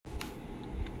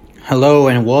Hello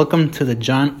and welcome to the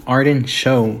John Arden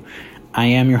Show. I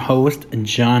am your host,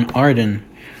 John Arden,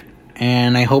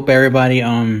 and I hope everybody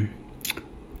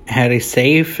had a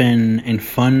safe and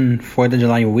fun 4th of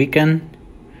July weekend.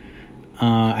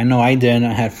 I know I did.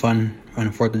 I had fun on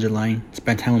the 4th of July.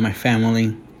 Spent time with my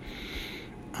family.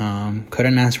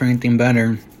 Couldn't ask for anything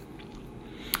better.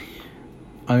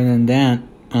 Other than that,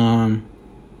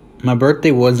 my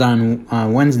birthday was on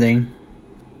Wednesday.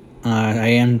 I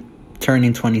am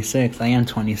turning 26. I am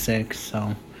 26,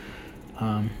 so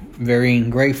very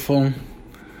grateful.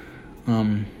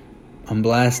 I'm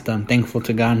blessed. I'm thankful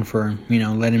to God for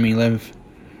letting me live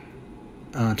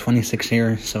 26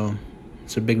 years. So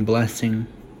it's a big blessing.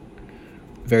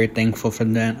 Very thankful for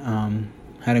that.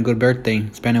 Had a good birthday.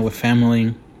 Spent it with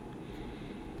family.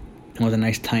 It was a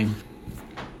nice time.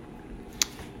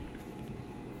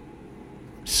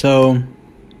 So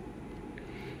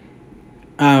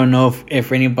I don't know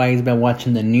if anybody's been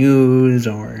watching the news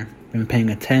or been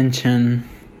paying attention,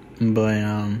 but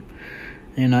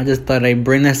I just thought I'd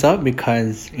bring this up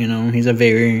because he's a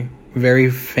very, very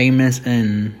famous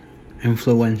and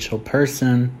influential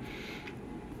person,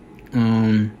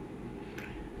 and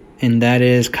that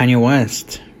is Kanye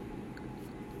West.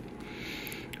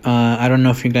 I don't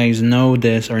know if you guys know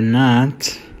this or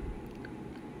not,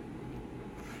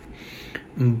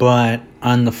 but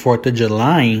on the 4th of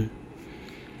July,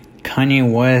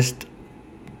 Kanye West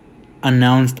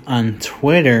announced on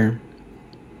Twitter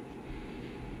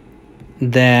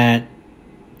that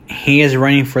he is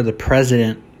running for the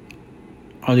president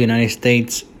of the United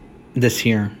States this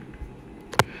year.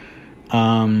 He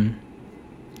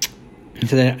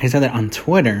said that on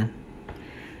Twitter,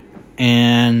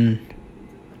 and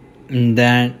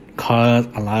that caused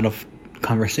a lot of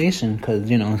conversation because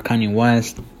it's Kanye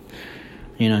West.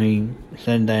 He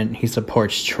said that he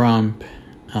supports Trump.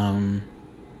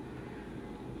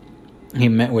 He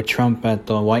met with Trump at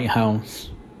the White House.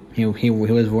 He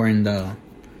was wearing the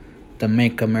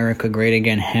Make America Great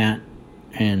Again hat,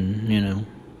 and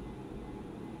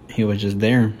he was just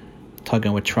there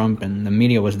talking with Trump, and the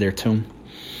media was there too.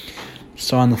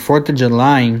 So on the 4th of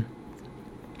July,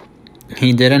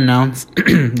 he did announce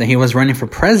that he was running for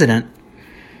president,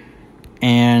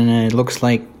 and it looks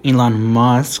like Elon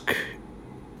Musk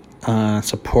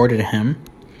supported him.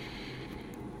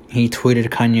 He tweeted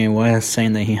Kanye West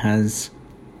saying that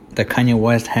Kanye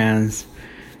West has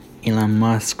Elon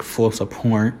Musk full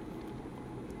support.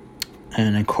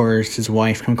 And of course, his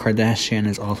wife, Kim Kardashian,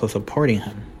 is also supporting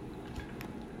him.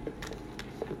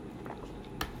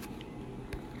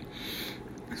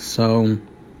 So,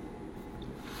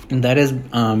 that is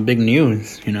big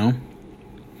news,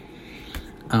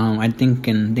 I think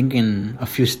in a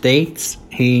few states,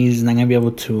 he's not going to be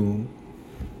able to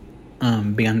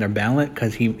be on their ballot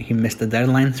because he missed the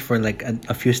deadlines for like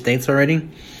a few states already.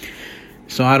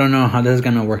 So I don't know how this is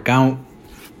gonna work out.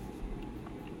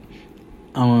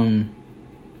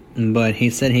 But he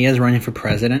said he is running for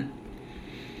president.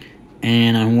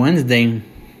 And on Wednesday,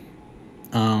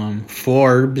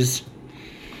 Forbes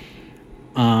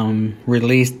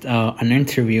released an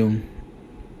interview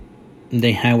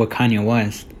they had with Kanye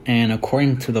West, and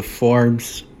according to the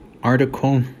Forbes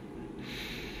article,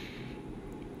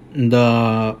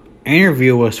 the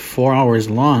interview was 4 hours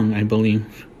long, I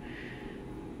believe.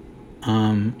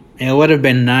 It would have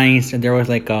been nice if there was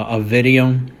like a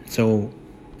video so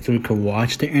we could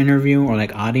watch the interview, or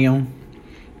like audio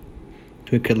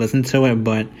so we could listen to it,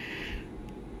 but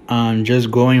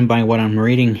just going by what I'm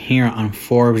reading here on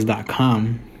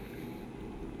Forbes.com,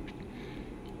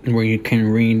 where you can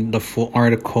read the full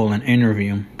article and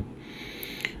interview,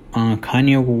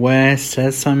 Kanye West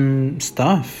says some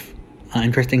stuff.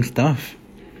 Interesting stuff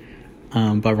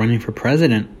about running for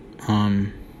president. I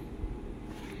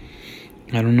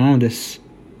don't know. This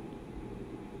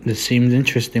seems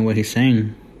interesting what he's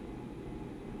saying.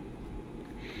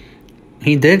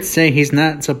 He did say he's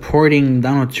not supporting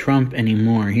Donald Trump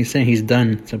anymore. He said he's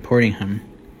done supporting him.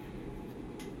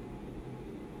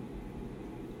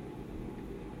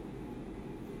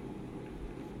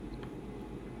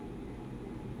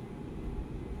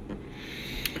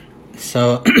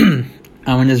 So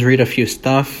I want to just read a few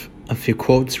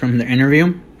quotes from the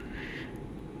interview,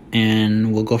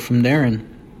 and we'll go from there and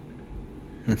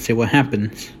let's see what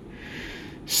happens.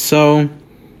 So,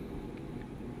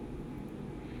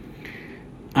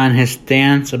 on his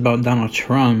stance about Donald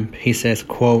Trump, he says,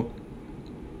 quote,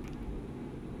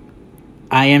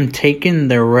 "I am taking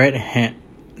the red hat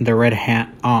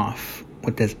off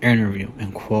with this interview,"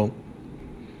 end quote.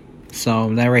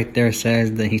 So that right there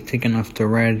says that he's taking off the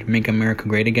red Make America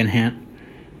Great Again hat,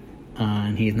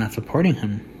 and he's not supporting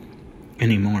him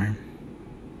anymore.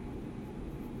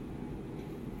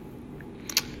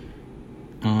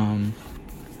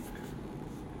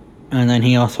 And then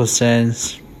he also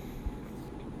says,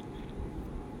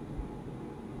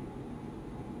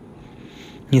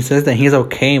 that he's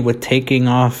okay with taking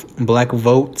off black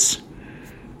votes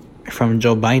from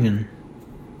Joe Biden.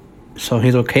 So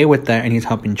he's okay with that, and he's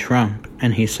helping Trump.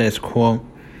 And he says, quote,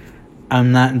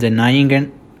 "I'm not denying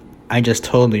it. I just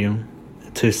told you.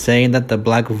 To say that the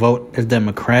black vote is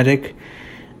democratic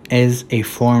is a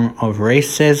form of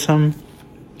racism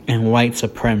and white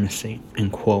supremacy,"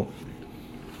 end quote.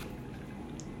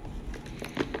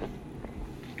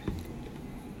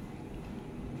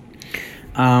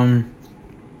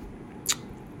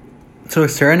 To a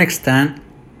certain extent,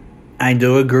 I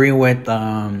do agree with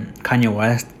Kanye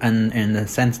West, and in the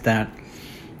sense that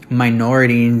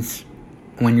minorities,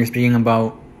 when you're speaking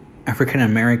about African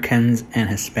Americans and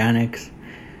Hispanics,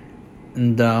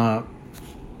 the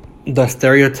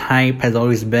stereotype has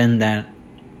always been that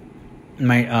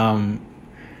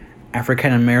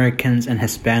African Americans and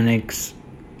Hispanics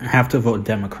have to vote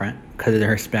Democrat because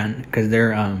they're Hispanic, because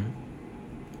they're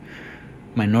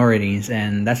minorities,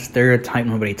 and that stereotype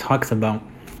nobody talks about.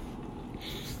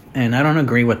 And I don't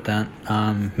agree with that.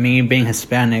 Me being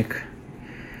Hispanic,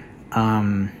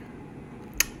 I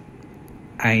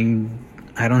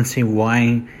don't see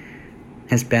why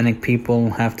Hispanic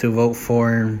people have to vote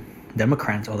for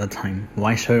Democrats all the time.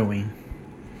 Why should we?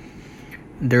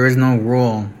 There is no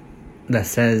rule that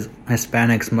says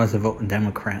Hispanics must vote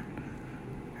Democrat.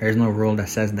 There's no rule that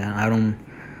says that.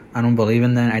 I don't believe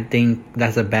in that. I think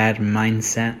that's a bad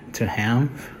mindset to have.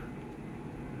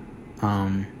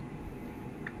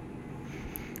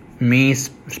 Me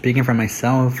speaking for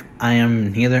myself, I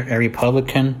am neither a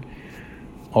Republican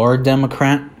or a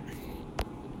Democrat.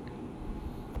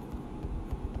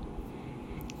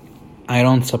 I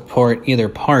don't support either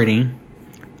party.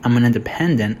 I'm an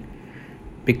independent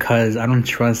because I don't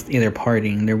trust either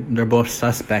party. They're both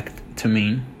suspect to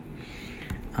me.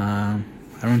 I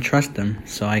don't trust them,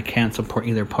 so I can't support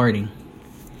either party.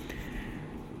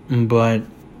 But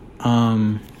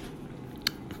according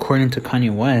to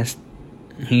Kanye West,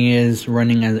 he is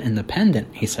running as an independent,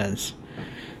 he says.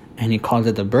 And he calls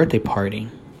it the birthday party.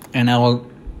 And I will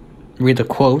read the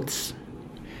quotes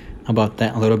about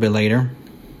that a little bit later.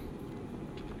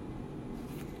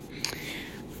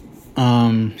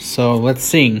 So let's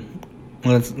see.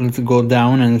 Let's go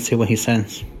down and let's see what he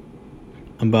says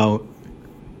about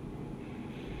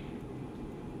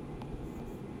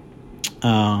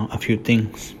a few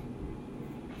things.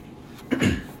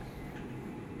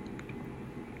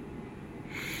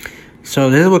 So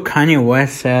this is what Kanye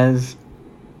West says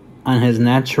on his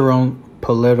natural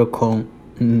political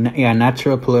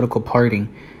party,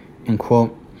 and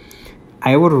quote,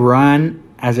 "I would run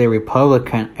as a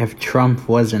Republican if Trump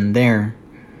wasn't there.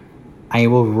 I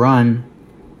will run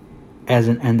as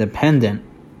an independent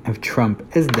if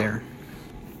Trump is there."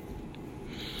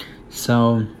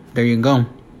 So there you go.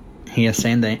 He is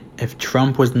saying that if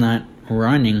Trump was not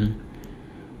running,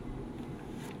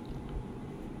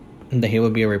 that he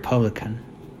would be a Republican.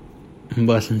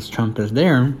 But since Trump is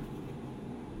there,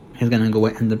 he's going to go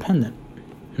with independent.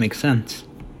 Makes sense.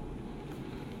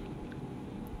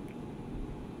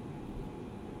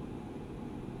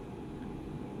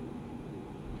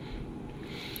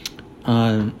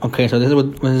 Okay, so this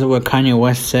is what Kanye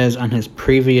West says on his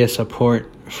previous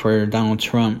support for Donald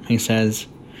Trump. He says,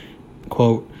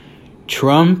 quote,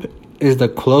 "Trump is the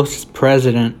closest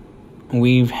president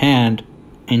we've had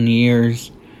in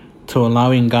years to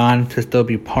allowing God to still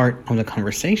be part of the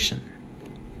conversation,"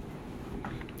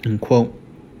 end quote.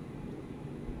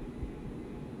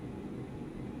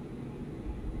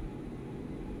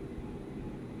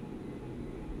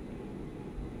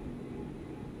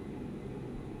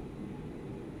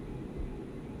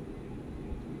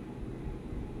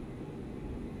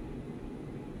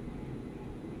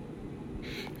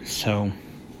 So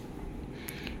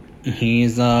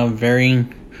he's very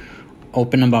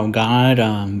open about God,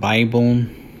 Bible.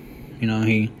 You know,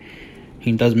 he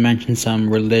does mention some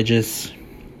religious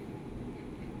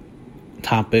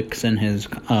topics in his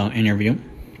interview.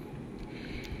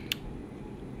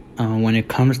 When it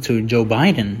comes to Joe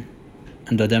Biden,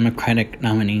 the Democratic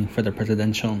nominee for the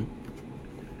presidential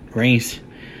race,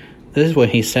 this is what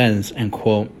he says, and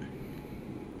quote,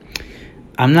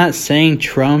 "I'm not saying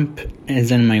Trump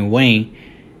is in my way.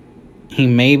 He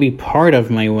may be part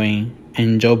of my way.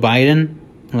 And Joe Biden,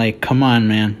 like, come on,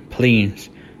 man, please.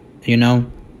 You know,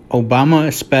 Obama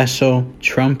is special.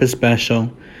 Trump is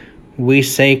special. We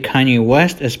say Kanye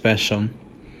West is special.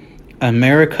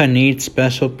 America needs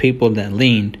special people that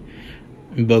lead.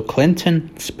 Bill Clinton,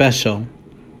 special.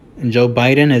 Joe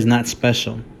Biden is not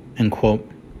special," end quote.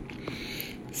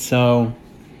 So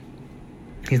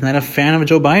he's not a fan of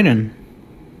Joe Biden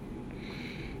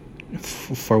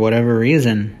for whatever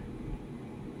reason.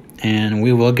 And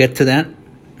we will get to that.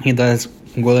 He does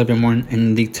go a little bit more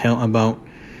in detail about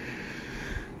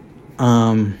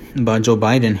Joe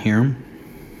Biden here.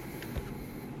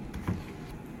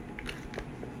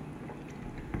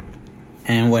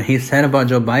 And what he said about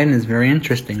Joe Biden is very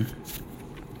interesting.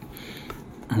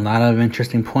 A lot of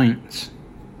interesting points.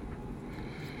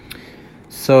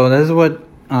 So this is what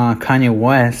Kanye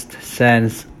West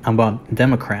says about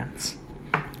Democrats.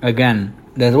 Again,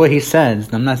 that's what he says.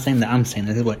 I'm not saying that I'm saying.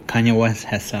 This is what Kanye West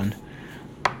has said.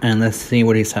 And let's see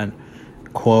what he said.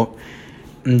 Quote,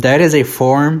 "That is a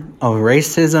form of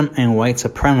racism and white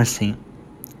supremacy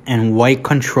and white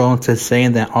control to say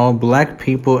that all black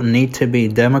people need to be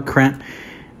Democrat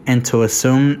and to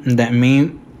assume that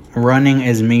me running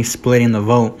is me splitting the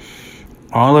vote.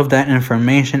 All of that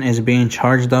information is being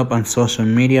charged up on social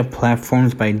media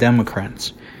platforms by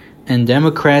Democrats. And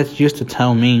Democrats used to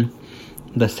tell me,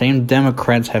 the same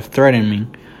Democrats have threatened me.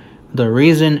 The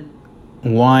reason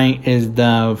why is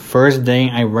the first day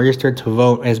I registered to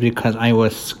vote is because I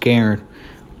was scared.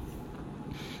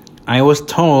 I was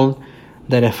told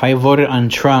that if I voted on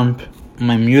Trump,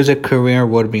 my music career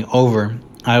would be over.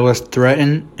 I was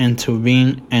threatened into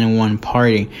being in one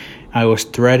party. I was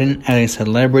threatened as a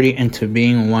celebrity into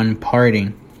being one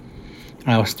party.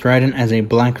 I was threatened as a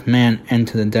black man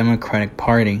into the Democratic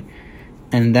Party.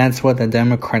 And that's what the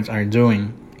Democrats are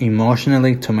doing,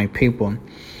 emotionally to my people.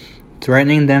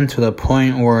 Threatening them to the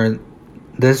point where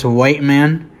this white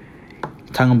man,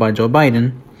 talking about Joe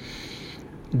Biden,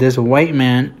 this white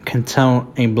man can tell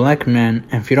a black man,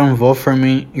 if you don't vote for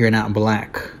me, you're not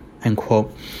black." End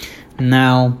quote.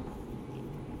 Now,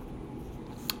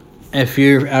 I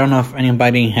don't know if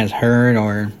anybody has heard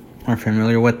or are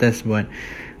familiar with this, but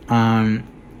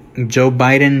Joe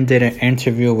Biden did an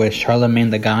interview with Charlamagne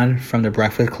the God from The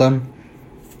Breakfast Club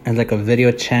as like a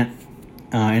video chat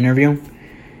interview.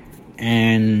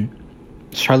 And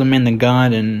Charlamagne the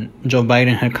God and Joe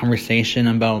Biden had a conversation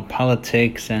about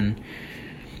politics and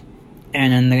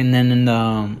then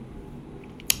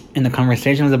in the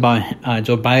conversation was about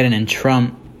Joe Biden and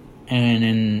Trump,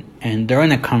 and during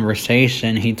the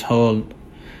conversation he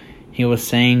was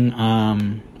saying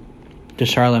to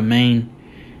Charlamagne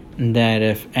that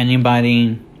if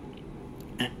anybody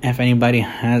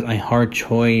has a hard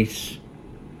choice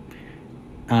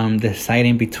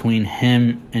deciding between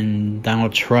him and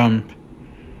Donald Trump,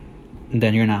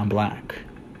 then you're not black.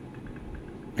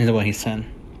 Is what he said.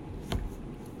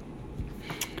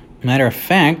 Matter of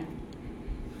fact,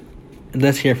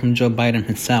 let's hear from Joe Biden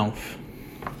himself.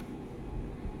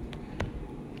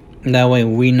 That way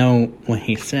we know what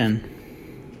he said.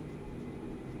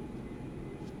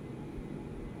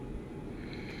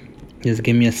 Just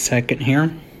give me a second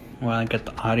here while I get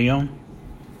the audio.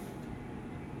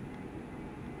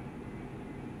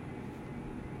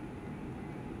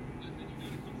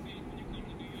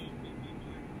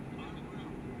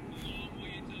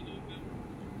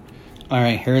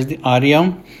 Alright, here's the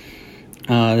audio.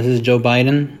 This is Joe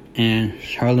Biden and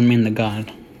Charlamagne the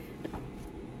God.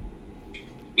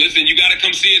 Listen, you got to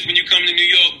come see us when you come to New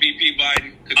York, VP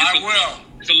Biden. I will.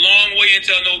 It's a long way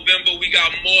until November. We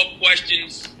got more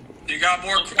questions. You got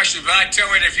more questions, but I tell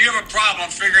you, if you have a problem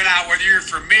figuring out whether you're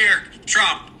for me or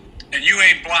Trump, then you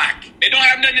ain't black. It don't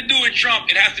have nothing to do with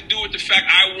Trump. It has to do with the fact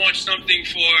I want something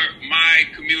for my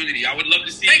community. I would love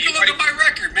to see. Take a look at my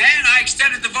record, man. I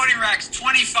extended the voting rights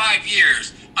 25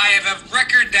 years. I have a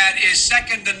record that is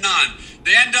second to none.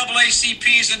 The NAACP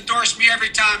has endorsed me every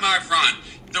time I've run.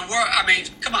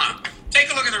 Come on.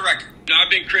 Take a look at the record. I've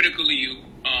been critical of you.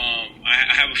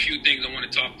 I have a few things I want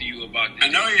to talk to you about. I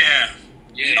know you have.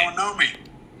 Yeah. You don't know me.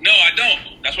 No, I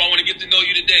don't. That's why I want to get to know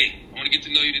you today. I want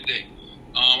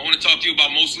to talk to you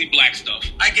about mostly black stuff.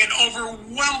 I get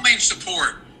overwhelming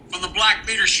support from the black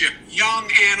leadership, young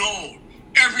and old.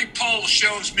 Every poll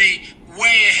shows me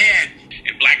way ahead.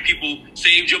 And black people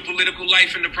saved your political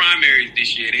life in the primaries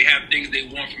this year. They have things they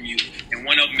want from you. And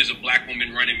one of them is a black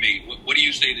woman running mate. What do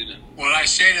you say to them? What I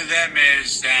say to them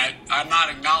is that I'm not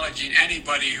acknowledging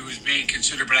anybody who is being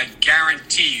considered, but I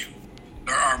guarantee you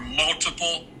there are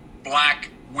multiple black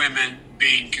women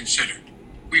being considered.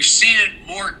 We've seen it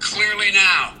more clearly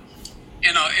now.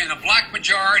 In a black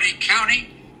majority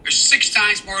county, they're 6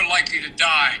 times more likely to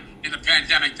die in the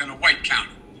pandemic than a white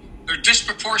county. They're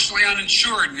disproportionately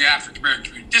uninsured in the African American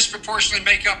community, disproportionately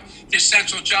make up the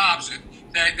essential jobs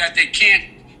that they can't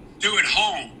do at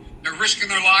home. They're risking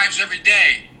their lives every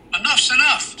day. Enough's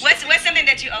enough. What's something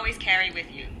that you always carry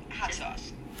with you? Hot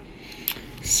sauce.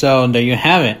 So there you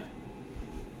have it.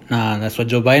 That's what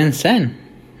Joe Biden said.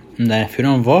 That if you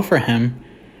don't vote for him,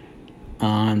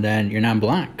 that you're not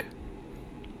black.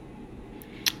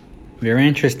 Very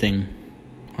interesting.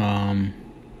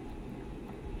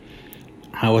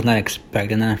 I was not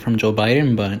expecting that from Joe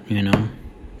Biden, but,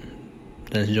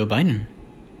 that's Joe Biden.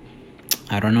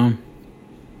 I don't know.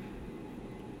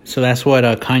 So that's what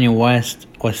Kanye West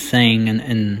was saying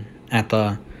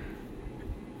about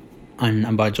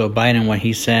Joe Biden, what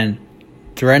he said,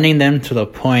 threatening them to the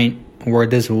point where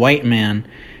this white man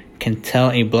can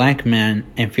tell a black man,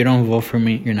 if you don't vote for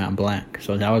me, you're not black.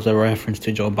 So that was a reference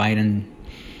to Joe Biden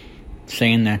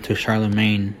saying that to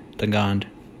Charlemagne the God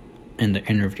in the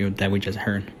interview that we just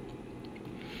heard.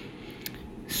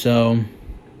 So,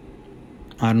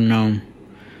 I don't know.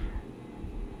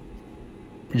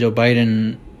 Joe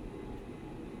Biden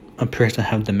appears to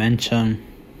have dementia.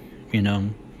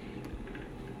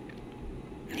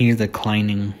 He's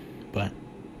declining, but,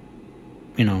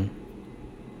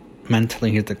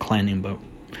 mentally he's declining, but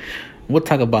we'll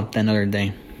talk about that another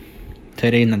day.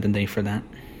 Today's not the day for that.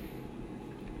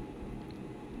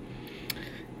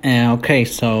 And okay,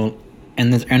 so in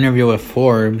this interview with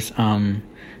Forbes,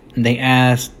 they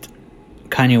asked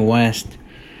Kanye West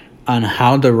on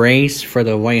how the race for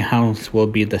the White House will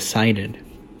be decided.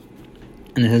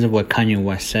 And this is what Kanye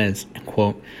West says,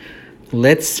 quote,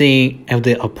 "Let's see if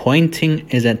the appointing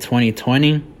is at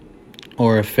 2020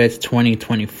 or if it's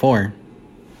 2024.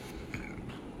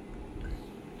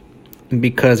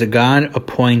 Because God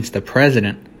appoints the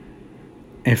president.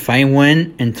 If I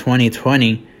win in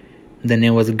 2020, then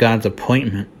it was God's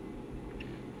appointment.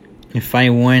 If I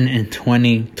win in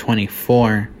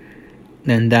 2024,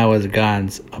 then that was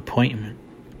God's appointment."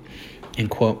 End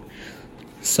quote.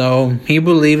 So he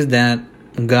believes that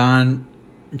God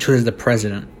chooses the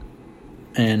president.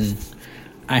 And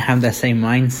I have that same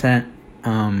mindset.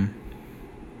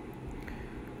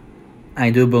 I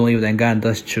do believe that God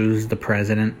does choose the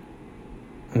president.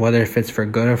 Whether if it's for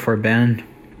good or for bad,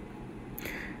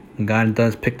 God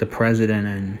does pick the president,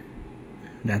 and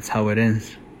that's how it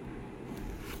is.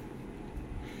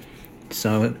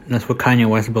 So that's what Kanye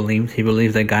West believes. He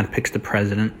believes that God picks the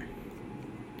president.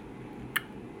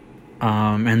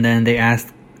 And then they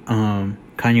asked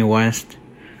Kanye West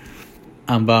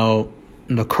about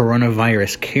the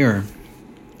coronavirus cure.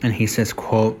 And he says,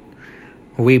 quote,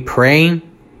 we pray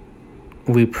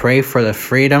for the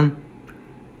freedom.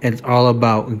 It's all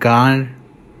about God.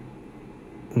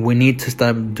 We need to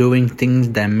stop doing things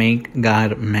that make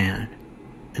God mad.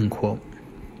 End quote.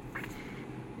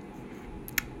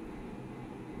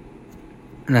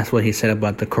 And that's what he said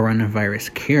about the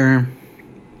coronavirus cure.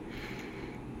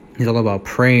 He's all about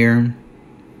prayer.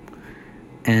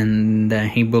 And that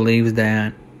he believes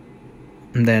that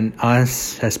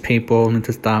us as people need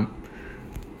to stop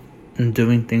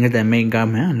doing things that make God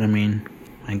mad. I mean,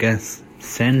 I guess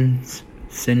sinning,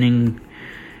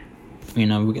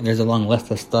 there's a long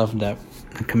list of stuff that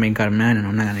can make God mad, and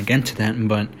I'm not going to get into that.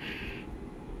 But,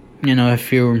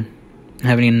 if you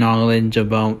have any knowledge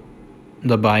about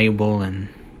the Bible and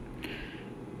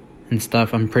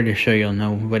stuff, I'm pretty sure you'll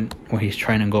know what he's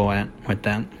trying to go at with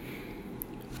that.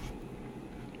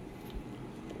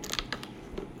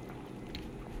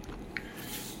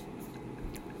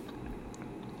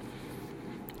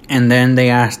 And then they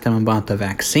asked him about the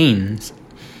vaccines.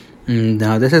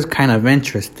 Now, this is kind of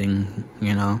interesting,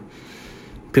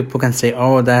 People can say,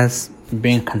 oh, that's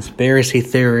being conspiracy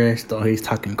theorist, or he's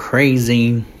talking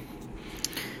crazy.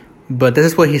 But this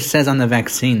is what he says on the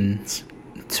vaccines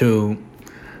to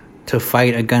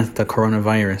fight against the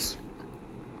coronavirus.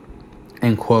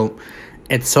 End quote.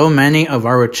 It's so many of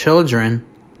our children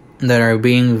that are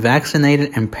being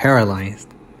vaccinated and paralyzed.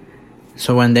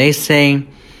 So when they say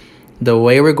the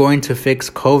way we're going to fix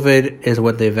COVID is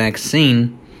with the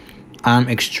vaccine, I'm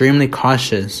extremely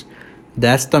cautious.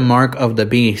 That's the mark of the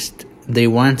beast. They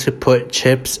want to put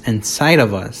chips inside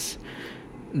of us.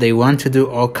 They want to do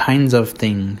all kinds of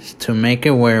things to make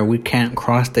it where we can't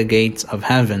cross the gates of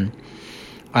heaven.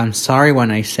 I'm sorry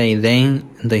when I say they,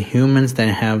 the humans that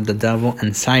have the devil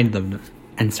inside of them.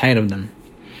 And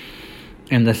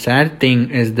the saddest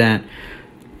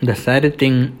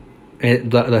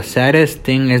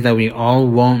thing is that we all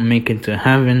won't make it to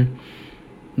heaven,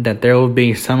 that there will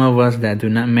be some of us that do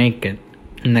not make it.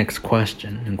 Next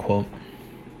question, end quote.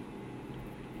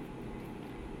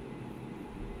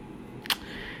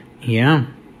 Yeah.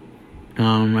 I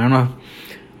don't know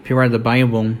if you read the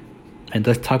Bible, it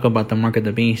does talk about the mark of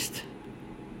the beast.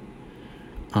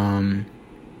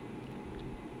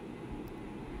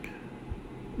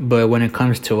 But when it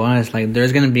comes to us,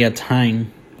 there's going to be a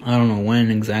time, I don't know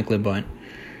when exactly, but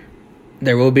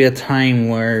there will be a time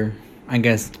where, I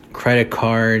guess, credit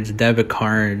cards, debit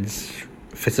cards,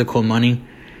 physical money,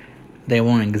 they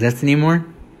won't exist anymore.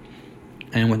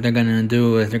 And what they're going to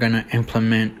do is they're going to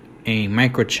implement a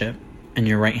microchip in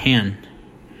your right hand.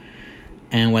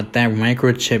 And with that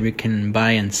microchip, you can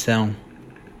buy and sell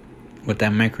with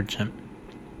that microchip.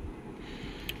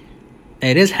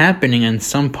 It is happening in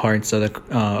some parts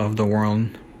of the world.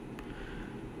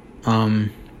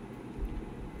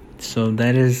 So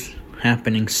that is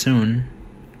happening soon.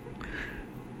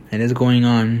 It is going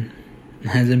on. It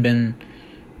hasn't been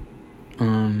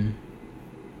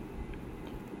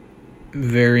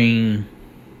very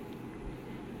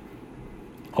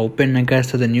open, I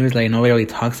guess, to the news. Like, nobody really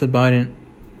talks about it,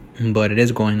 but it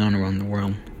is going on around the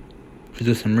world. If you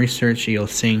do some research, you'll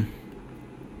see.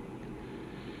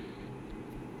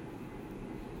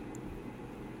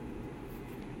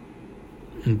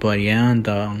 But yeah,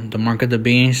 the mark of the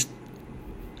beast,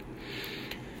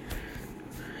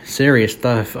 serious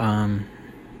stuff.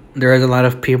 There is a lot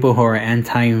of people who are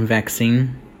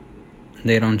anti-vaccine.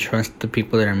 They don't trust the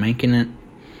people that are making it,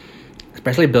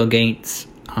 especially Bill Gates.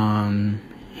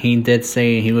 He did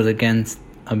say he was against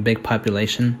a big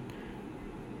population.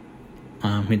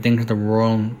 He thinks the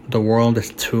world is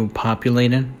too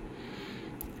populated,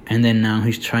 and then now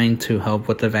he's trying to help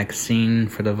with the vaccine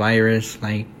for the virus.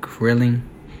 Like, really?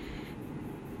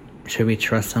 Should we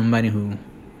trust somebody who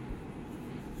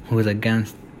is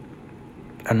against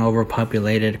an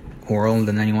overpopulated world,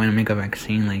 and then you want to make a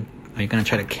vaccine? Like, are you going to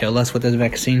try to kill us with this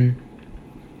vaccine?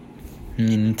 You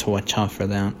need to watch out for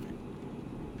that.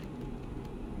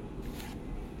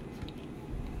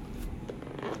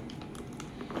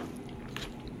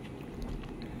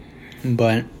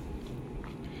 But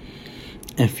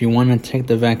if you want to take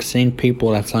the vaccine,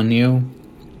 people, that's on you.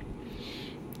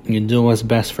 You do what's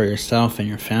best for yourself and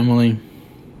your family.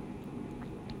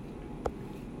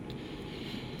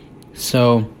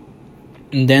 So,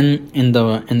 then in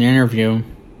the interview,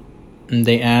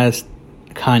 they asked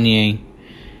Kanye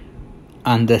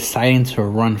on deciding to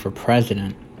run for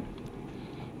president.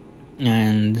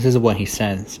 And this is what he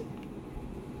says.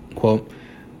 Quote,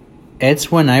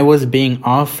 "It's when I was being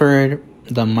offered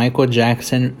the Michael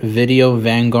Jackson Video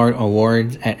Vanguard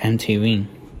Awards at MTV.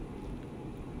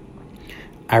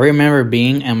 I remember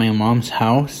being at my mom's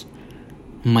house,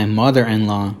 my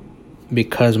mother-in-law,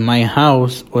 because my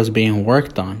house was being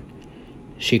worked on.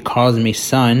 She calls me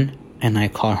son, and I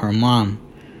call her mom.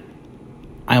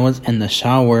 I was in the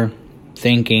shower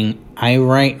thinking, I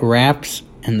write raps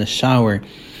in the shower.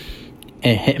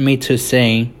 It hit me to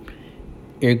say,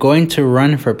 'You're going to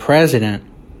run for president.'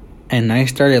 And I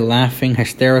started laughing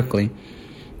hysterically.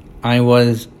 I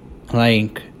was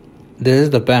like, this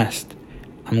is the best.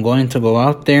 I'm going to go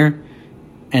out there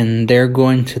and they're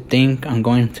going to think I'm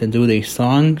going to do these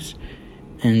songs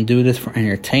and do this for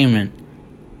entertainment.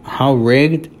 How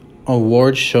rigged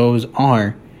award shows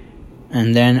are.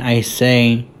 And then I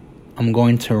say I'm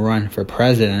going to run for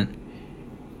president.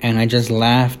 And I just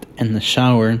laughed in the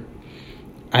shower.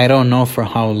 I don't know for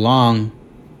how long,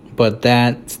 but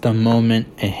that's the moment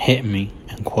it hit me,"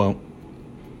 end quote.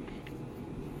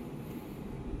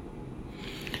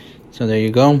 So there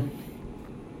you go.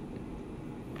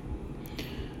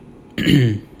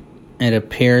 It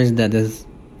appears that this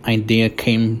idea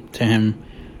came to him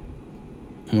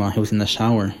while he was in the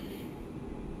shower.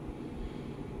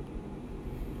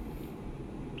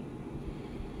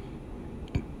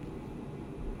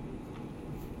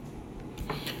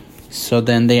 So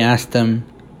then they asked him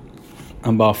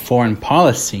about foreign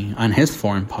policy, on his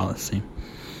foreign policy.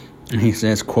 And he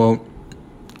says, quote,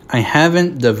 "I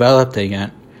haven't developed it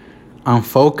yet. I'm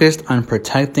focused on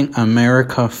protecting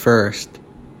America first.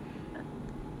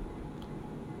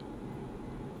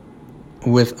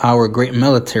 With our great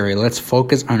military, let's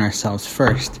focus on ourselves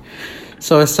first."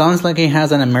 So it sounds like he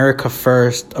has an America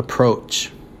first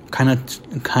approach. Kind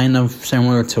of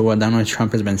similar to what Donald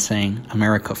Trump has been saying,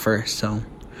 America first. So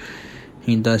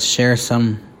he does share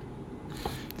some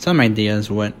ideas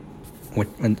with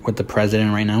the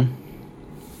president right now.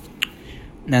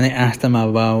 Then they asked him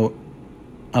about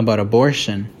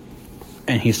abortion,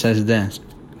 and he says this,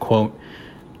 quote,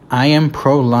 "I am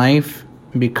pro-life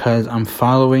because I'm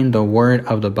following the word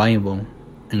of the Bible,"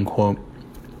 end quote.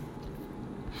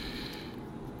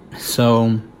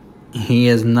 So he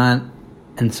is not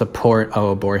in support of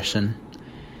abortion.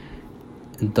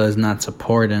 Does not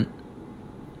support it.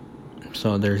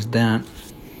 So there's that.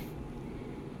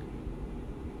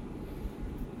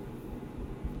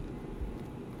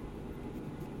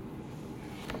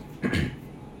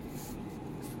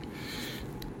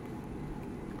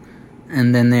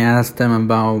 And then they asked him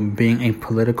about being a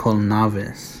political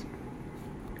novice.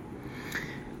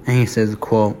 And he says,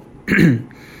 quote,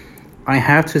 "I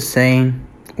have to say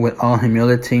with all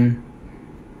humility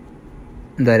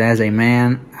that as a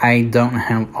man, I don't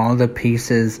have all the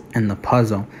pieces in the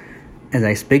puzzle. As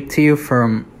I speak to you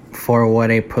for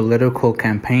what a political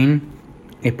campaign,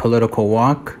 a political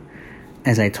walk,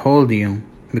 as I told you,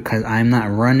 because I'm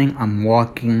not running, I'm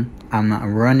walking. I'm not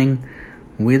running.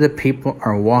 We the people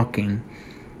are walking.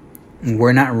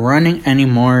 We're not running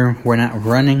anymore. We're not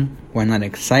running. We're not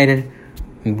excited.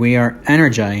 We are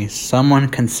energized. Someone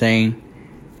can say,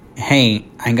 hey,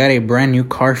 I got a brand new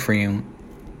car for you.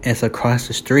 It's across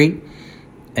the street.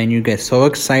 And you get so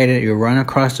excited, you run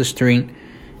across the street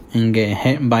and get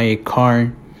hit by a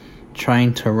car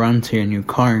trying to run to your new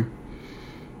car.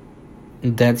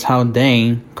 That's how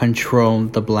they control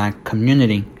the black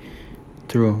community,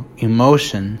 through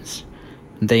emotions.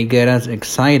 They get us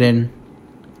excited.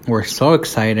 We're so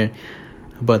excited.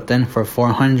 But then for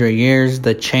 400 years,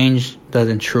 the change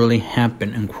doesn't truly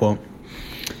happen, end quote.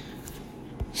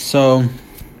 So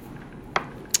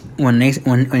when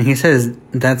he says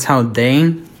that's how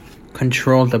they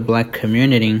control the black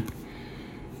community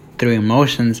through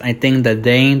emotions, I think the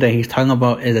they that he's talking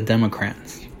about is the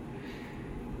Democrats.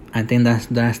 I think that's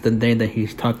the they that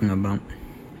he's talking about.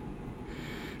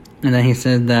 And then he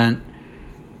says that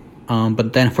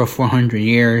but then for 400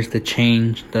 years the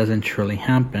change doesn't truly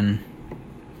happen.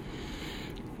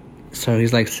 So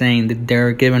he's like saying that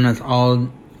they're giving us all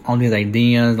these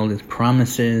ideas, all these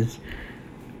promises,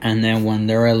 and then when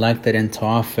they're elected into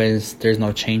office, there's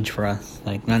no change for us.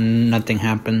 Like nothing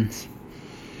happens.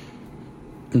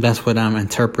 That's what I'm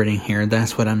interpreting here.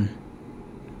 That's what I'm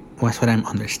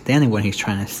understanding what he's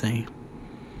trying to say.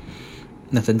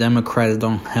 That the Democrats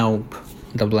don't help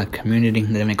the black community.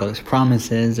 They make all these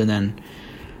promises, and then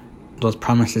those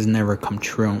promises never come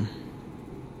true.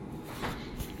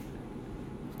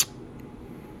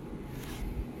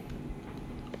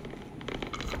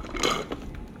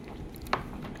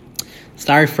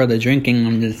 Sorry for the drinking.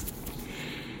 I'm just,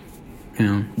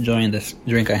 enjoying this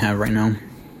drink I have right now.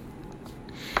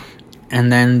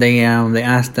 And then they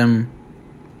asked them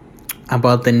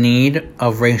about the need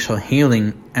of racial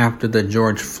healing after the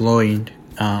George Floyd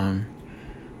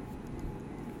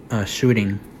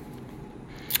shooting.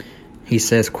 He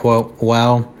says, quote,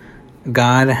 well,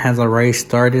 God has already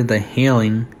started the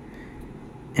healing,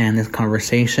 and this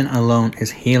conversation alone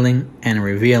is healing and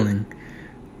revealing.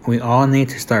 We all need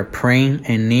to start praying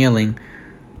and kneeling.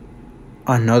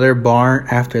 Another bar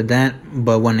after that,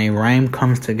 but when a rhyme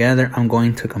comes together, I'm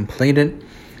going to complete it.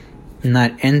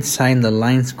 Not inside the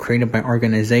lines created by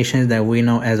organizations that we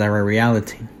know as our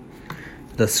reality.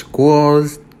 The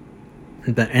schools,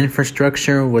 the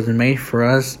infrastructure was made for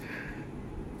us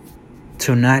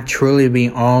to not truly be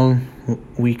all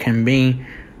we can be,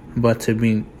 but to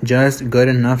be just good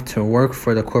enough to work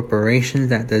for the corporations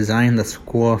that design the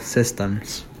school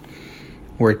systems.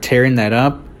 We're tearing that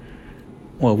up.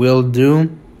 What we'll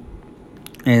do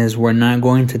is we're not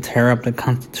going to tear up the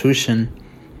Constitution.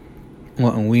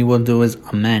 What we will do is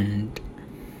amend.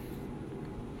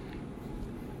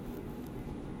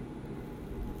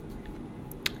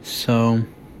 So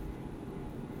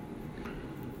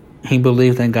he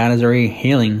believes that God is already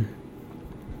healing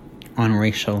on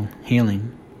racial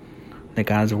healing. That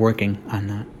God is working on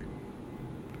that.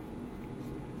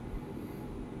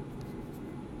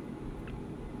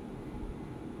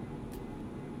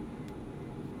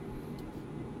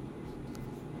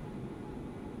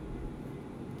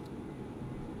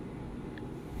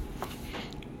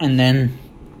 And then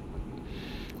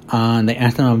they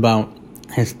asked him about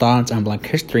his thoughts on Black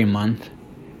History Month.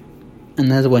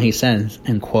 And that's what he says,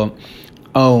 end quote.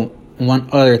 Oh, one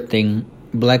other thing.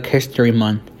 Black History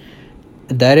Month.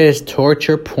 That is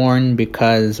torture porn,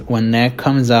 because when that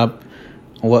comes up,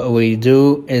 what we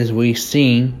do is we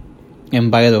see, and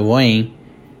by the way,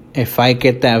 if I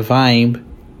get that vibe,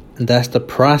 that's the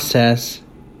process,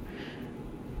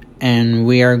 and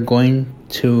we are going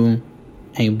to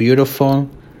a beautiful,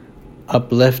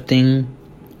 uplifting,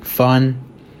 fun,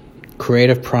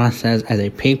 creative process as a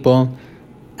people,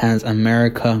 as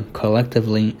America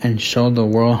collectively, and show the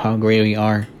world how great we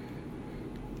are.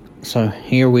 So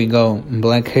here we go,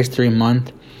 Black History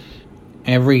Month.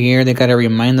 Every year they gotta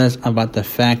remind us about the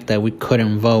fact that we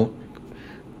couldn't vote.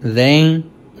 They,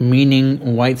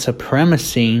 meaning white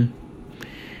supremacy,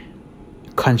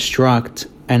 construct,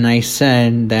 and I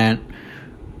said that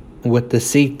with the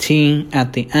CT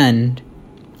at the end,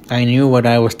 I knew what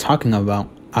I was talking about.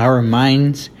 Our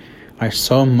minds are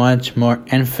so much more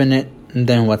infinite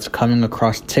than what's coming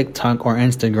across TikTok or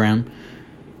Instagram,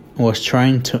 was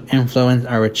trying to influence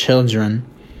our children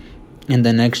in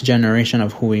the next generation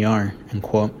of who we are, end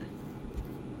quote.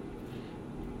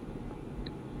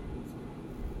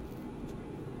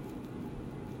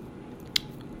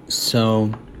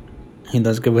 So he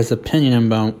does give his opinion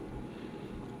about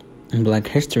Black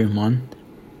History Month.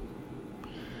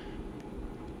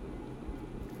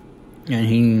 And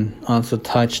he also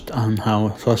touched on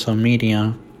how social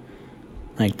media,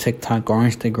 like TikTok or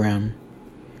Instagram,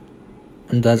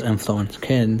 does influence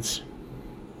kids.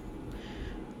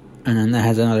 And then that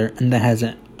has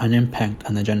an impact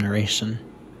on the generation,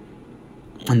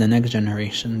 on the next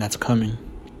generation that's coming.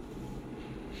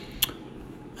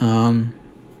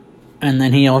 And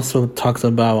then he also talks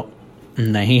about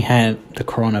that he had the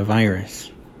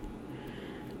coronavirus.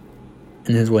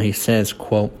 And this is what he says,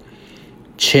 quote,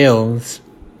 chills,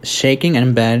 shaking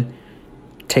in bed,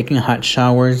 taking hot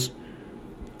showers,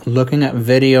 looking at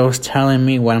videos telling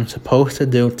me what I'm supposed to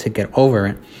do to get over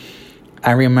it.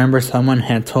 I remember someone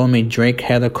had told me Drake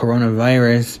had the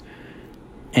coronavirus,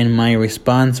 and my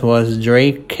response was,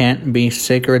 Drake can't be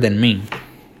sicker than me.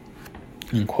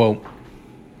 End quote.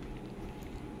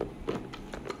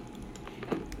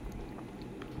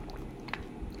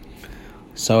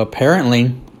 So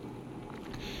apparently,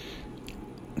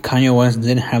 Kanye West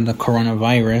did have the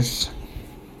coronavirus.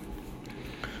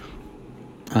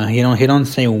 He don't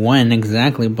say when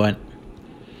exactly, but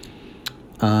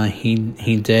he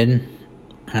did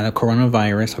have the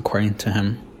coronavirus according to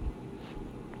him.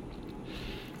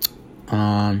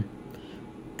 And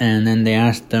then they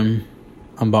asked him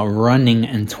about running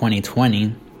in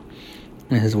 2020.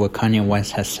 This is what Kanye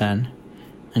West has said,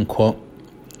 and quote,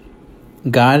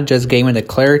 God just gave me the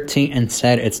clarity and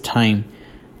said it's time.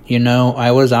 You know, I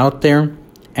was out there,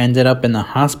 ended up in the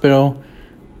hospital.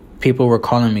 People were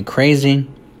calling me crazy.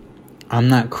 I'm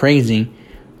not crazy.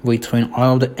 Between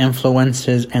all the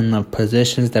influences and the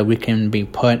positions that we can be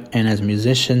put in as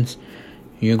musicians,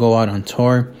 you go out on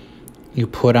tour, you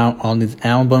put out all these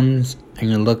albums,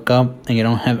 and you look up and you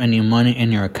don't have any money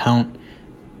in your account.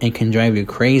 It can drive you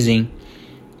crazy.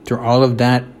 Through all of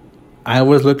that, I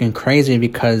was looking crazy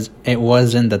because it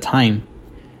wasn't the time.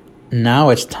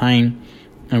 Now it's time,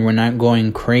 and we're not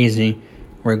going crazy.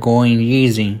 We're going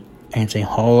easy, and it's a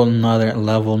whole nother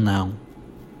level now.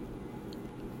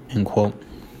 End quote.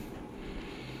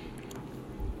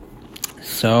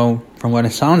 So, from what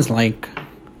it sounds like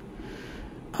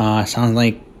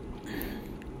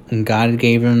God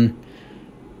gave him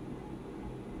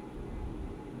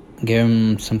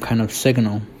some kind of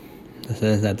signal.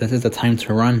 This is the time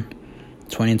to run.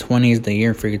 2020 is the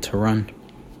year for you to run.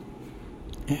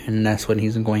 And that's what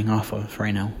he's going off of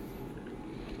right now.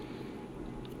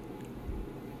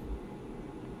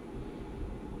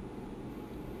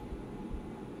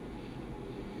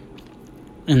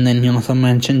 And then he also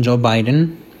mentioned Joe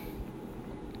Biden.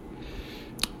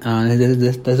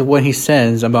 This is what he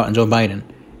says about Joe Biden.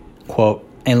 Quote,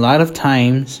 a lot of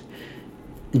times,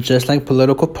 just like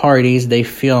political parties, they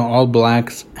feel all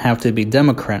blacks have to be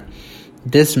Democrat.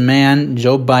 This man,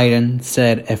 Joe Biden,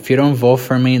 said, if you don't vote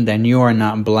for me, then you are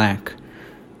not black.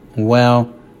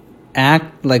 Well,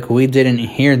 act like we didn't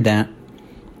hear that.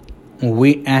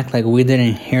 We act like we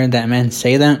didn't hear that man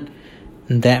say that.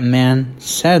 That man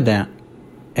said that.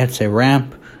 It's a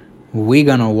wrap. We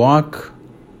gonna walk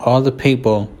all the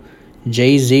people.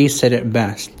 Jay-Z said it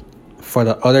best. For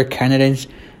the other candidates,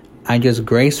 I just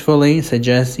gracefully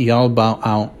suggest y'all bow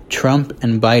out. Trump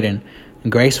and Biden,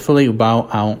 gracefully bow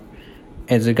out.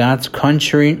 It's God's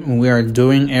country. We are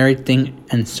doing everything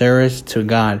in service to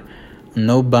God.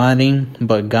 Nobody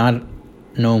but God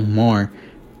no more.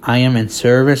 I am in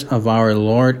service of our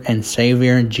Lord and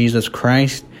Savior Jesus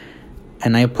Christ,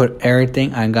 and I put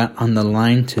everything I got on the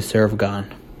line to serve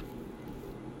God.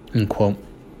 End quote.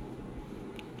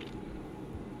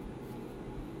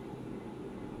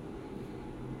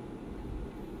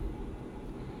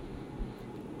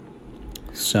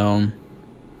 So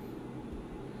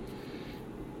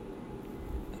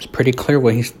it's pretty clear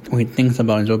what he thinks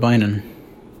about Joe Biden.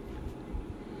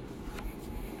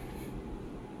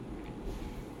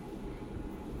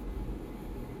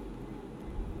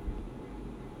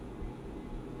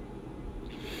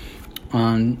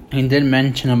 He did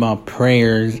mention about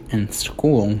prayers in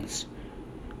schools.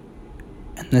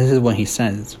 And this is what he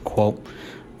says, quote,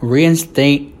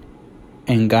 reinstate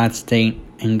in God's state,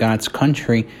 in God's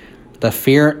country, the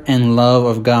fear and love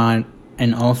of God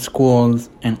in all schools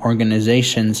and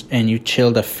organizations, and you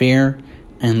chill the fear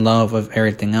and love of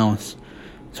everything else.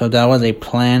 So that was a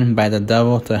plan by the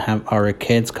devil to have our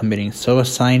kids committing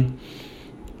suicide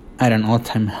at an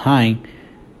all-time high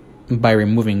by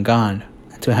removing God.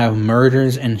 To have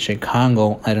murders in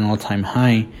Chicago at an all-time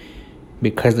high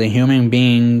because the human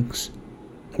beings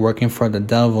working for the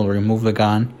devil remove the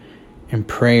God and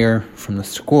prayer from the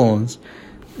schools.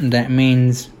 That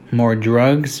means more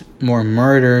drugs, more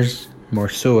murders, more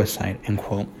suicide, end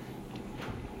quote.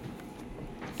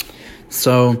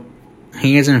 So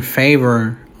he is in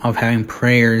favor of having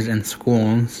prayers in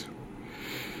schools,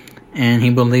 and he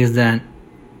believes that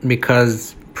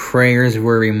because prayers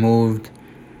were removed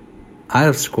out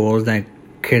of schools, that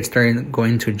kids started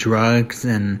going to drugs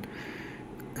and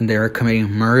they were committing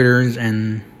murders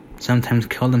and sometimes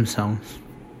kill themselves.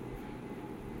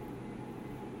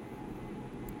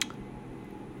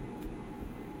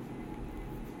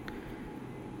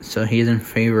 So he's in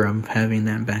favor of having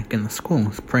that back in the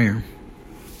schools, prayer.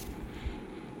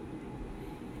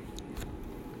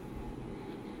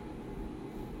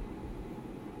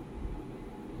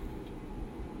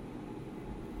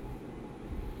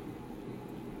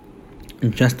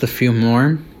 Just a few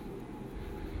more.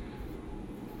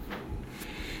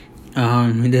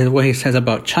 This is what he says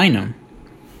about China.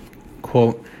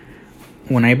 Quote,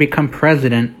 "When I become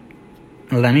president,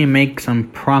 let me make some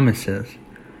promises.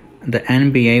 The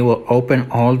NBA will open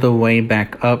all the way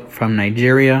back up from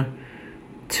Nigeria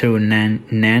to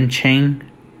Nanchang,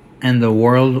 and the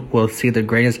world will see the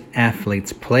greatest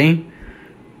athletes play.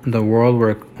 The world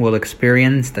will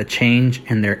experience the change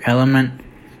in their element.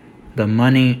 The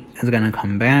money is going to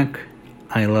come back.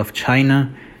 I love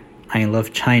China. I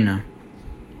love China.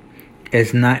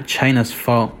 It's not China's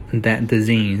fault, that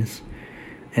disease.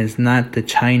 It's not the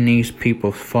Chinese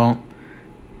people's fault.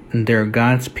 They're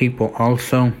God's people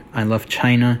also. I love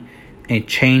China. It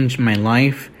changed my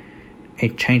life.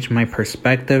 It changed my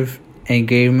perspective. It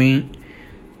gave me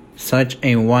such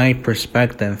a wide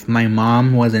perspective. My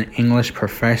mom was an English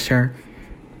professor,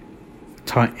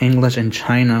 taught English in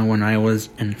China when I was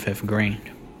in 5th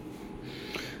grade.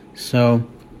 So,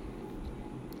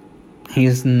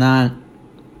 he's not,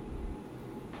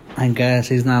 I guess,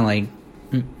 he's not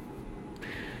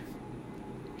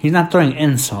throwing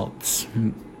insults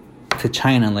to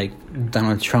China like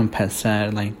Donald Trump has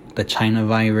said, like the China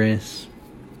virus.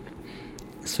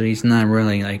 So he's not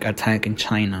really attacking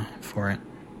China for it.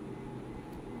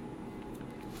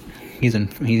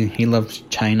 He loves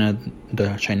China,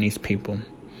 the Chinese people.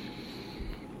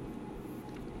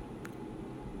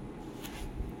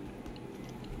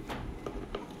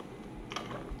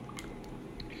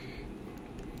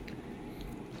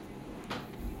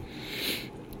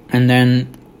 And then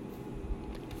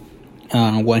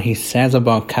what he says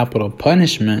about capital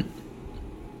punishment,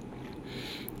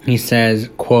 he says,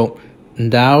 quote,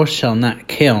 "Thou shalt not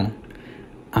kill.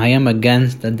 I am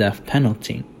against the death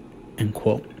penalty," end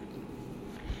quote.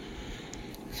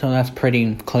 So that's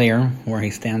pretty clear where he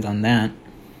stands on that.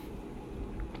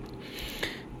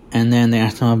 And then they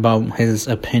asked him about his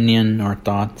opinion or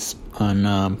thoughts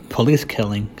on police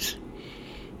killings.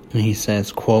 And he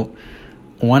says, quote,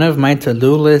 "One of my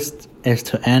to-do lists is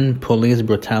to end police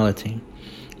brutality.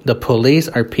 The police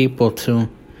are people to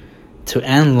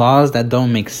end laws that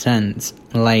don't make sense.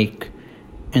 Like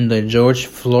in the George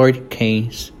Floyd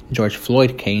case,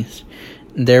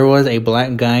 there was a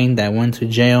black guy that went to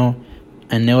jail,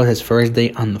 and it was his first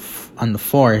day on the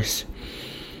force.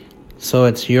 So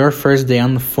it's your first day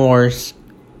on the force,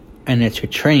 and it's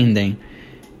your training day.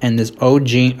 And this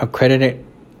OG accredited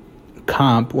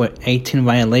cop with 18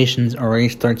 violations already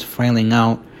starts filing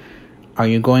out. Are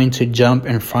you going to jump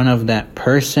in front of that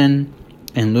person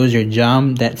and lose your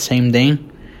job that same day?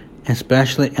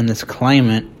 Especially in this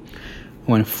climate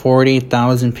when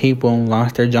 40,000 people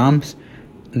lost their jobs.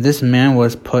 This man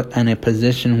was put in a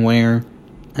position where,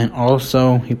 and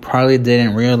also he probably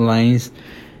didn't realize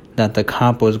that the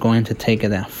cop was going to take it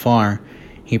that far.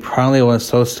 He probably was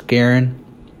so scared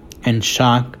and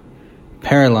shocked,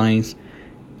 paralyzed,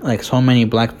 like so many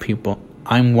black people.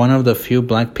 I'm one of the few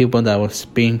black people that will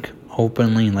speak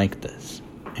openly like this,"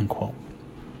 end quote.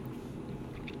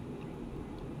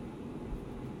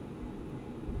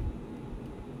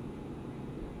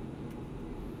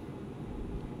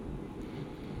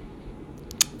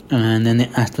 And then they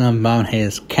asked him about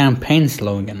his campaign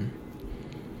slogan.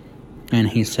 And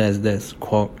he says this,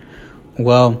 quote,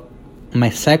 "Well, my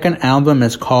second album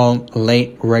is called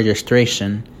Late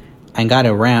Registration. I got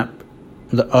a rap.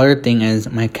 The other thing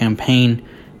is my campaign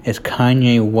is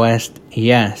Kanye West,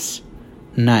 yes.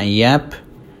 Not yep,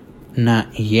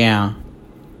 not yeah.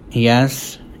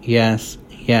 Yes, yes,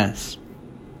 yes.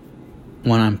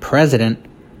 When I'm president,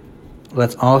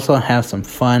 let's also have some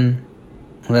fun.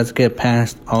 Let's get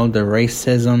past all the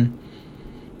racism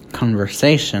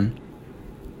conversation.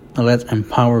 Let's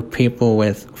empower people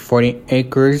with 40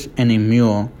 acres and a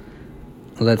mule.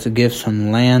 Let's give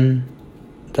some land.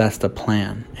 That's the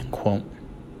plan," end quote.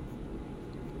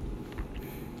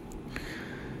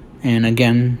 And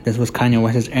again, this was Kanye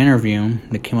West's interview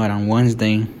that came out on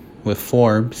Wednesday with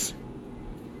Forbes.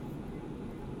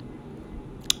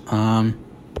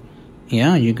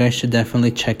 Yeah, you guys should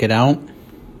definitely check it out.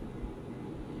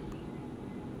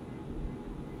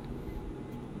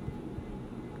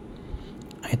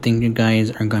 I think you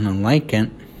guys are gonna like it.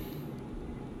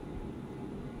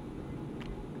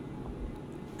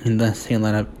 It does say a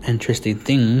lot of interesting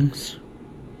things.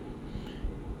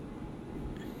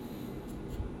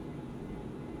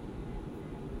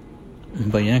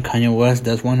 But yeah, Kanye West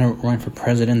does want to run for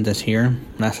president this year.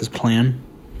 That's his plan.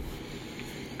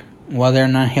 Whether or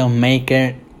not he'll make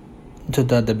it to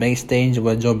the debate stage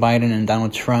with Joe Biden and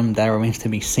Donald Trump, that remains to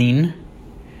be seen.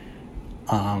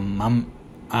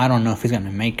 I don't know if he's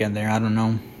gonna make it there. I don't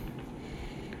know.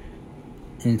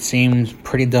 It seems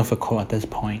pretty difficult at this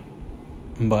point,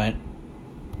 but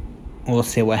we'll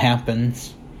see what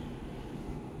happens.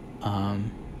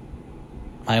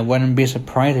 I wouldn't be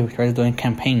surprised if he starts doing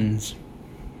campaign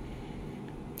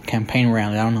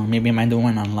rally. I don't know. Maybe he might do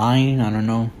one online. I don't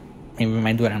know. Maybe he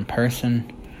might do it in person.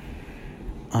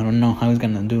 I don't know how he's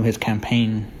gonna do his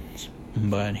campaigns,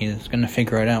 but he's gonna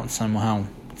figure it out somehow,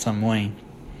 some way.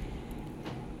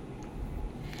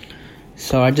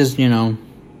 So I just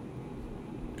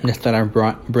thought I'd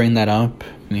bring that up.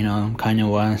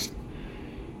 Kanye West,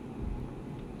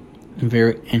 a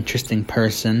very interesting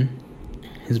person.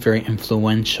 He's very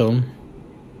influential.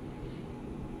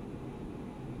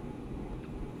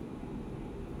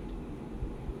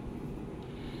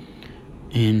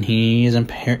 And he's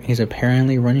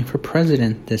apparently running for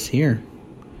president this year.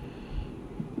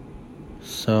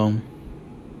 So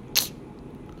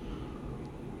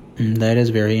that is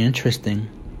very interesting.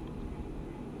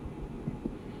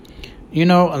 A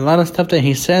lot of stuff that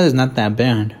he says is not that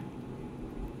bad.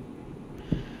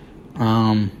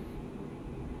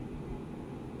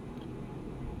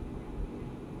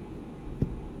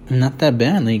 Not that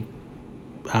bad. Like,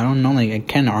 I don't know. Like, I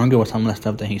can't argue with some of the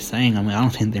stuff that he's saying. I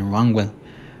don't see anything wrong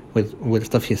with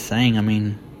stuff he's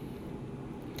saying.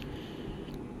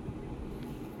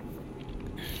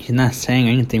 He's not saying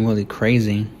anything really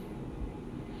crazy.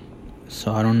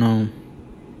 So I don't know.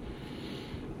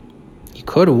 He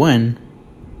could win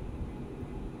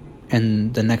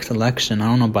in the next election. I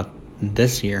don't know about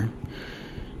this year,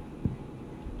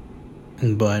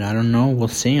 but I don't know. We'll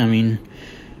see.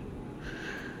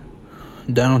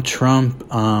 Donald Trump,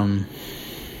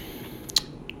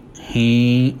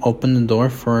 he opened the door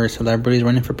for celebrities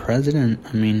running for president.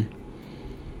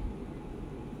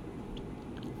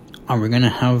 Are we gonna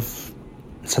have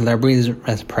celebrities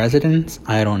as presidents?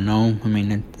 I don't know.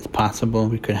 It's possible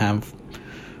we could have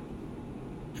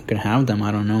them.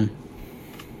 I don't know.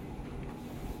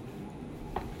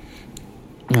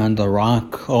 The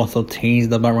Rock also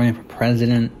teased about running for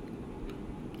president.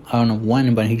 I don't know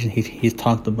when, but he's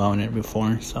talked about it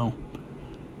before. So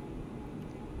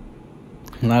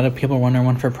a lot of people want to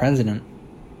run for president.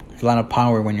 There's a lot of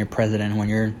power when you're president. When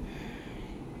you're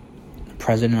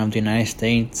president of the United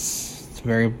States, it's a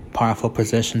very powerful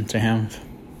position to have.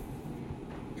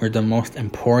 You're the most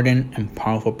important and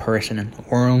powerful person in the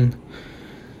world.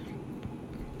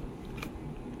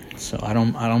 So I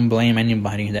don't blame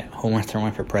anybody who wants to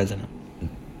run for president.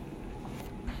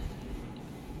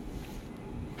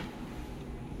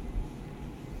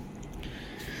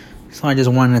 So I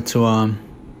just wanted to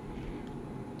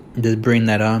just bring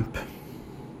that up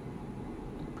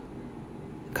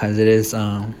because it is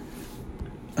a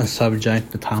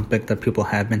subject, a topic that people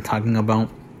have been talking about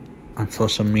on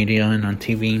social media and on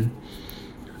TV,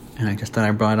 and I just thought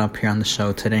I brought it up here on the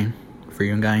show today for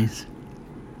you guys.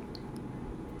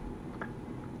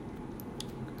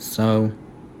 So,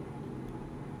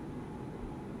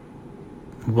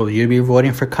 will you be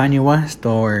voting for Kanye West,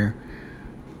 or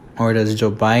does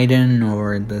Joe Biden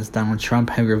or does Donald Trump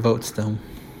have your vote still?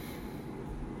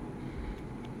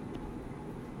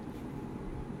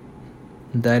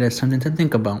 That is something to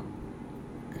think about.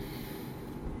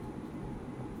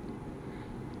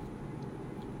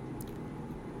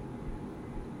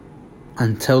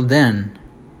 Until then,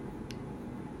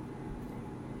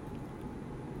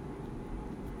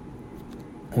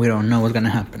 we don't know what's going to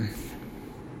happen.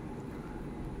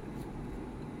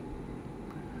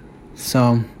 So,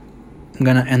 I'm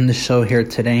going to end the show here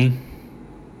today.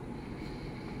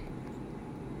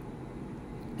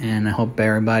 And I hope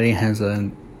everybody has a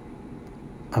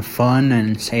fun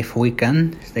and safe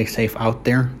weekend. Stay safe out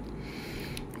there.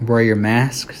 Wear your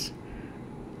masks.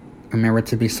 Remember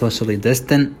to be socially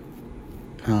distant.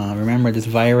 Remember, this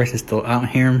virus is still out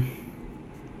here.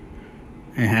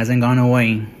 It hasn't gone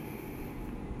away.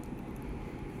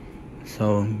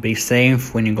 So be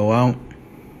safe when you go out.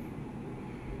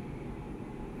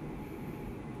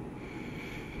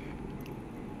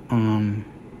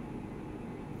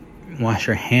 Wash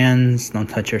your hands. Don't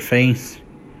touch your face.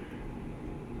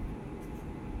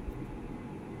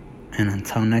 And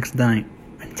until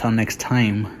next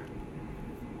time,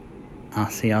 I'll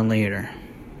see y'all later.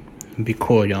 Be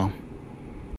cool, y'all.